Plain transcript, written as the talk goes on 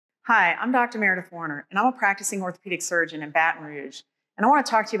Hi, I'm Dr. Meredith Warner, and I'm a practicing orthopedic surgeon in Baton Rouge. And I want to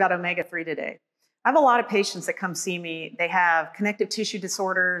talk to you about omega-3 today. I have a lot of patients that come see me. They have connective tissue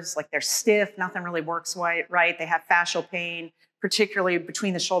disorders, like they're stiff, nothing really works right. They have fascial pain, particularly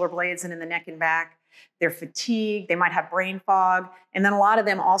between the shoulder blades and in the neck and back. They're fatigued, they might have brain fog, and then a lot of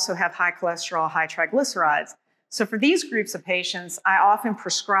them also have high cholesterol, high triglycerides. So for these groups of patients, I often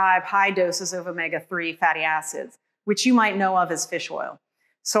prescribe high doses of omega-3 fatty acids, which you might know of as fish oil.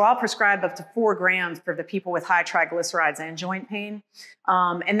 So I'll prescribe up to 4 grams for the people with high triglycerides and joint pain.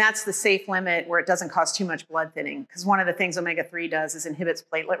 And that's the safe limit where it doesn't cause too much blood thinning, because one of the things omega-3 does is inhibits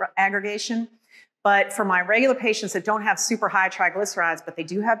platelet aggregation. But for my regular patients that don't have super high triglycerides, but they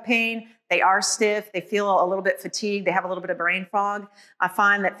do have pain, they are stiff, they feel a little bit fatigued, they have a little bit of brain fog, I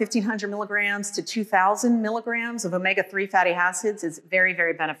find that 1,500 milligrams to 2,000 milligrams of omega-3 fatty acids is very,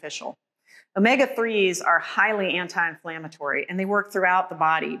 very beneficial. Omega-3s are highly anti-inflammatory, and they work throughout the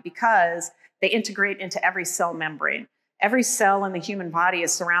body because they integrate into every cell membrane. Every cell in the human body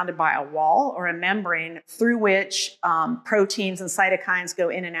is surrounded by a wall or a membrane through which proteins and cytokines go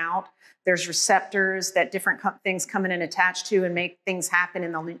in and out. There's receptors that different things come in and attach to and make things happen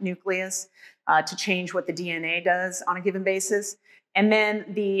in the nucleus to change what the DNA does on a given basis. And then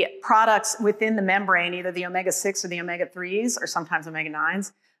the products within the membrane, either the omega-6 or the omega-3s, or sometimes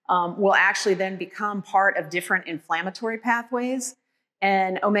omega-9s, will actually then become part of different inflammatory pathways.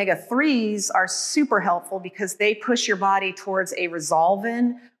 And omega-3s are super helpful because they push your body towards a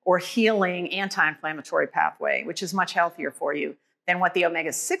resolving or healing anti-inflammatory pathway, which is much healthier for you than what the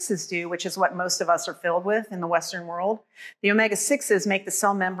omega-6s do, which is what most of us are filled with in the Western world. The omega-6s make the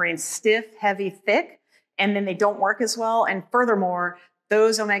cell membrane stiff, heavy, thick, and then they don't work as well. And furthermore,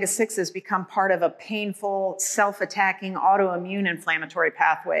 those omega-6s become part of a painful, self-attacking, autoimmune inflammatory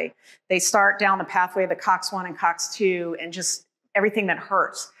pathway. They start down the pathway of the COX-1 and COX-2 and just everything that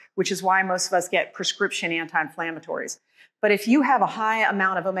hurts, which is why most of us get prescription anti-inflammatories. But if you have a high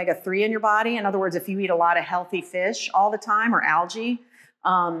amount of omega-3 in your body, in other words, if you eat a lot of healthy fish all the time or algae,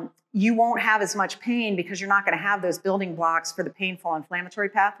 you won't have as much pain because you're not going to have those building blocks for the painful inflammatory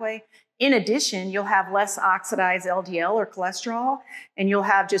pathway. In addition, you'll have less oxidized LDL or cholesterol, and you'll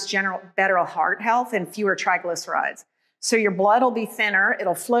have just general better heart health and fewer triglycerides. So your blood will be thinner,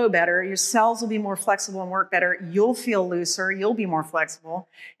 it'll flow better, your cells will be more flexible and work better, you'll feel looser, you'll be more flexible,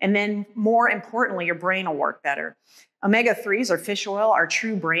 and then more importantly, your brain will work better. Omega-3s or fish oil are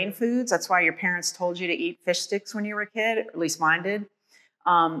true brain foods. That's why your parents told you to eat fish sticks when you were a kid, or at least mine did.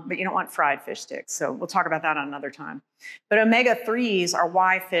 But you don't want fried fish sticks. So we'll talk about that on another time. But omega-3s are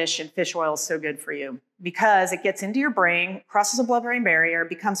why fish and fish oil is so good for you, because it gets into your brain, crosses the blood-brain barrier,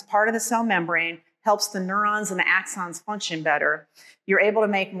 becomes part of the cell membrane, helps the neurons and the axons function better. You're able to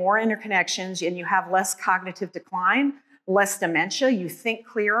make more interconnections and you have less cognitive decline, less dementia, you think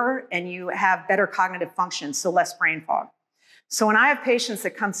clearer, and you have better cognitive function, so less brain fog. So when I have patients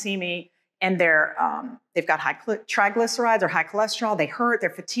that come see me and they've got high triglycerides or high cholesterol, they hurt,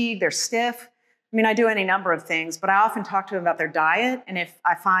 they're fatigued, they're stiff. I mean, I do any number of things, but I often talk to them about their diet. And if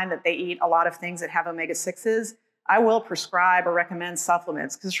I find that they eat a lot of things that have omega-6s, I will prescribe or recommend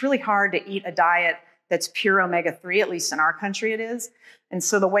supplements because it's really hard to eat a diet that's pure omega-3, at least in our country it is. And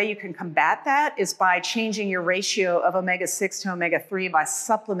so the way you can combat that is by changing your ratio of omega-6 to omega-3 by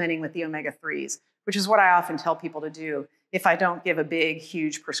supplementing with the omega-3s, which is what I often tell people to do if I don't give a big,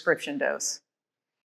 huge prescription dose.